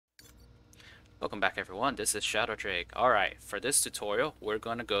Welcome back everyone, this is ShadowDrake. Alright, for this tutorial we're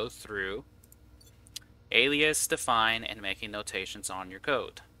going to go through alias, define, and making notations on your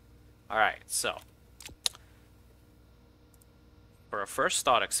code. Alright, so for a first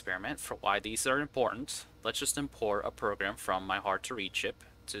thought experiment for why these are important, let's just import a program from my HardToRead chip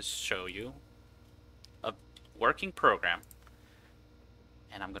to show you a working program.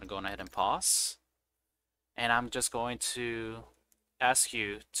 And I'm going to go ahead and pause. And I'm just going to ask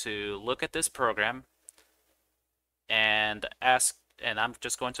you to look at this program and I'm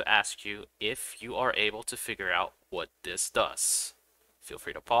just going to ask you if you are able to figure out what this does. Feel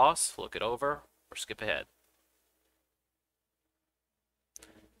free to pause, look it over, or skip ahead.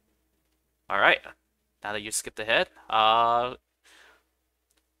 Alright, now that you skipped ahead,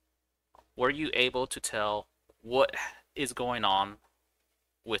 were you able to tell what is going on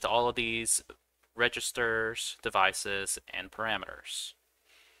with all of these registers, devices, and parameters?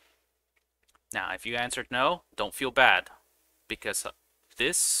 Now, if you answered no, don't feel bad, because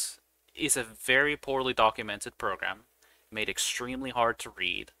this is a very poorly documented program, made extremely hard to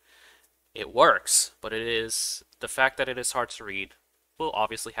read. It works, but the fact that it is hard to read will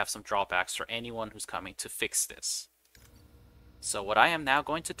obviously have some drawbacks for anyone who's coming to fix this. So what I am now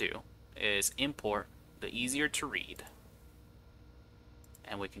going to do is import the EasierToRead,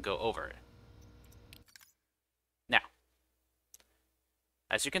 and we can go over it. Now,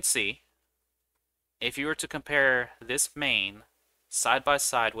 as you can see, if you were to compare this main side by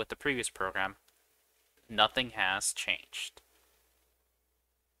side with the previous program, nothing has changed.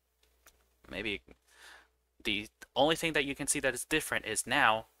 Maybe the only thing that you can see that is different is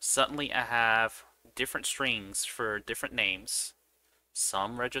now suddenly I have different strings for different names.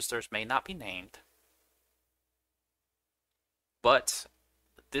 Some registers may not be named, but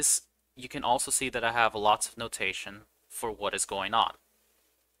this, you can also see that I have lots of notation for what is going on.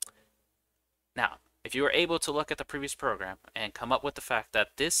 Now, if you were able to look at the previous program and come up with the fact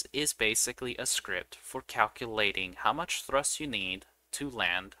that this is basically a script for calculating how much thrust you need to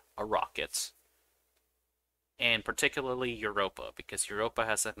land a rocket, and particularly Europa, because Europa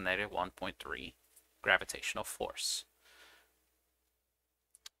has a negative 1.3 gravitational force.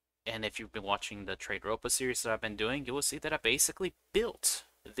 And if you've been watching the Trade Europa series that I've been doing, you will see that I basically built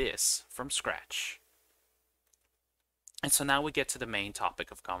this from scratch. And so now we get to the main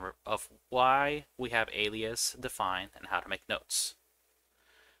topic of why we have alias, define, and how to make notes.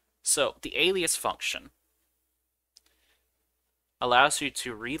 So the alias function allows you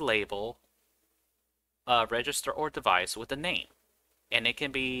to relabel a register or device with a name, and it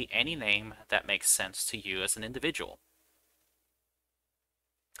can be any name that makes sense to you as an individual.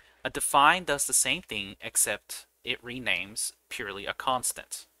 A define does the same thing, except it renames purely a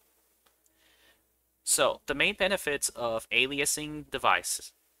constant. So the main benefits of aliasing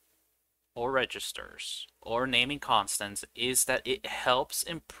devices or registers or naming constants is that it helps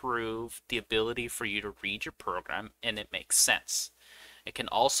improve the ability for you to read your program and it makes sense. It can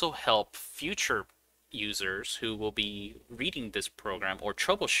also help future users who will be reading this program or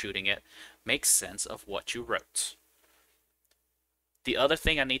troubleshooting it make sense of what you wrote. The other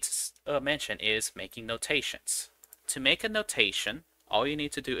thing I need to mention is making notations. To make a notation, all you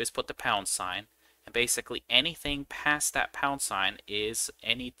need to do is put the pound sign, and basically anything past that pound sign is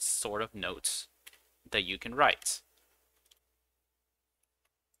any sort of notes that you can write.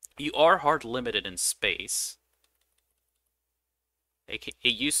 You are hard limited in space. It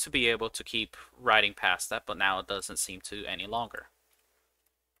used to be able to keep writing past that, but now it doesn't seem to any longer.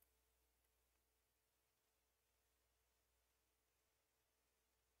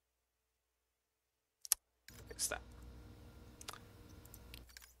 Fix that.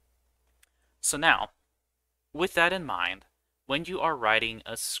 So now, with that in mind, when you are writing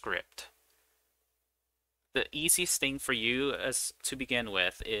a script, the easiest thing for you as to begin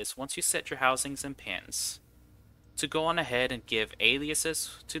with is once you set your housings and pins, to go on ahead and give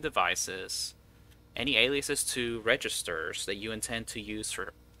aliases to devices, any aliases to registers that you intend to use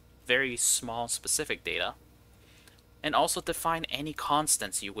for very small specific data, and also define any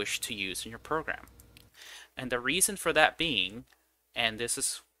constants you wish to use in your program. And the reason for that being, and this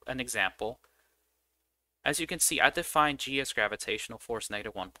is an example, as you can see, I defined G as gravitational force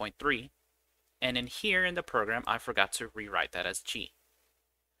negative 1.3, and in here in the program, I forgot to rewrite that as G.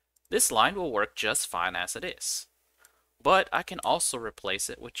 This line will work just fine as it is, but I can also replace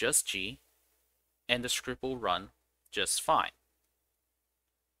it with just G, and the script will run just fine.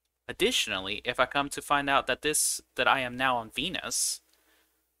 Additionally, if I come to find out that I am now on Venus,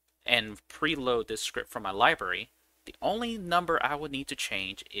 and preload this script from my library, the only number I would need to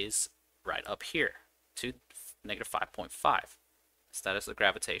change is right up here to negative 5.5. So that is the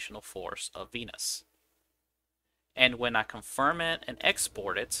gravitational force of Venus. And when I confirm it and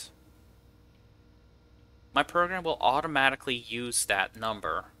export it, my program will automatically use that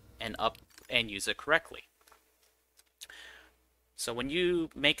number and use it correctly. So when you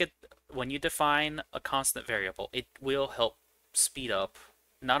define a constant variable, it will help speed up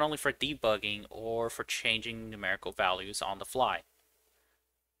not only for debugging or for changing numerical values on the fly.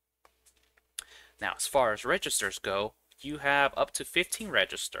 Now, as far as registers go, you have up to 15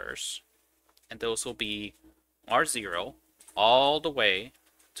 registers, and those will be R0 all the way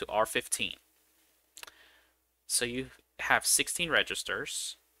to R15. So you have 16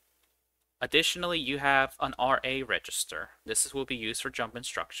 registers. Additionally, you have an RA register. This will be used for jump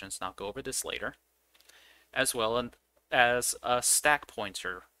instructions, and I'll go over this later, as well as a stack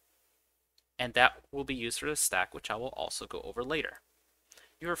pointer, and that will be used for the stack, which I will also go over later.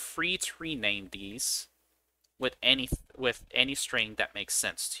 You're free to rename these with any string that makes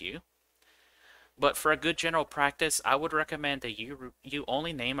sense to you. But for a good general practice, I would recommend that you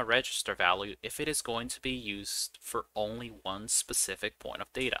only name a register value if it is going to be used for only one specific point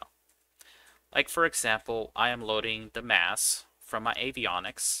of data. Like for example, I am loading the mass from my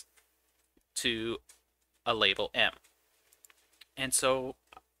avionics to a label M. And so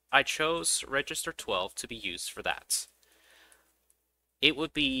I chose register 12 to be used for that. It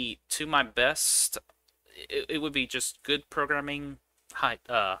would be to my best, it would be just good programming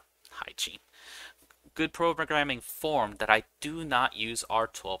hygiene. Good programming form that I do not use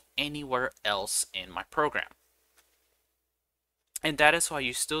R12 anywhere else in my program. And that is why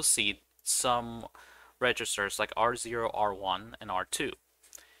you still see some registers like R0, R1, and R2.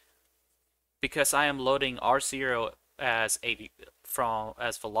 Because I am loading R0 as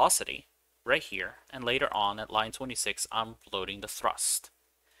velocity right here, and later on at line 26 I'm loading the thrust.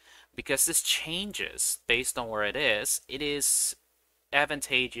 Because this changes based on where it is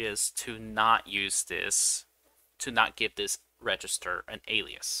advantageous to not use this, to not give this register an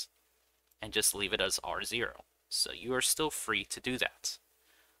alias, and just leave it as R0. So you are still free to do that.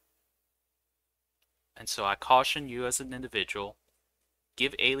 And so I caution you as an individual,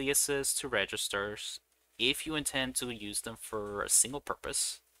 give aliases to registers if you intend to use them for a single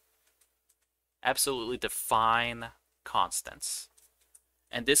purpose. Absolutely define constants.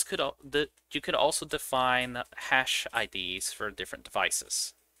 And this could you could also define hash IDs for different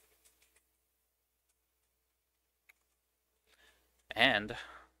devices. And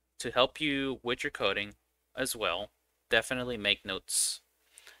to help you with your coding as well, definitely make notes.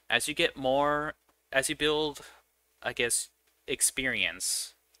 As you build, I guess,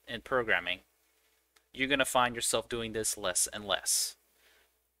 experience in programming, you're going to find yourself doing this less and less.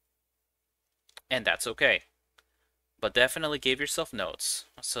 And that's okay. But definitely give yourself notes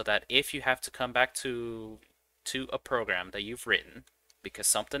so that if you have to come back to a program that you've written because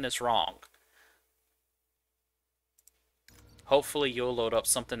something is wrong, hopefully you'll load up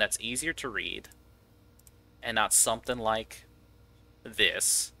something that's easier to read and not something like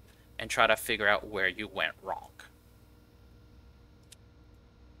this and try to figure out where you went wrong.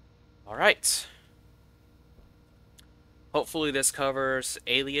 Alright. Hopefully this covers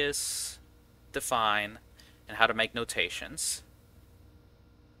alias, define, and how to make notations.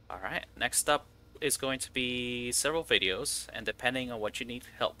 Alright, next up is going to be several videos, and depending on what you need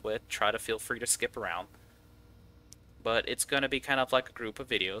help with, try to feel free to skip around. But it's going to be kind of like a group of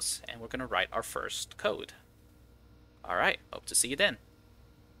videos, and we're going to write our first code. Alright, hope to see you then.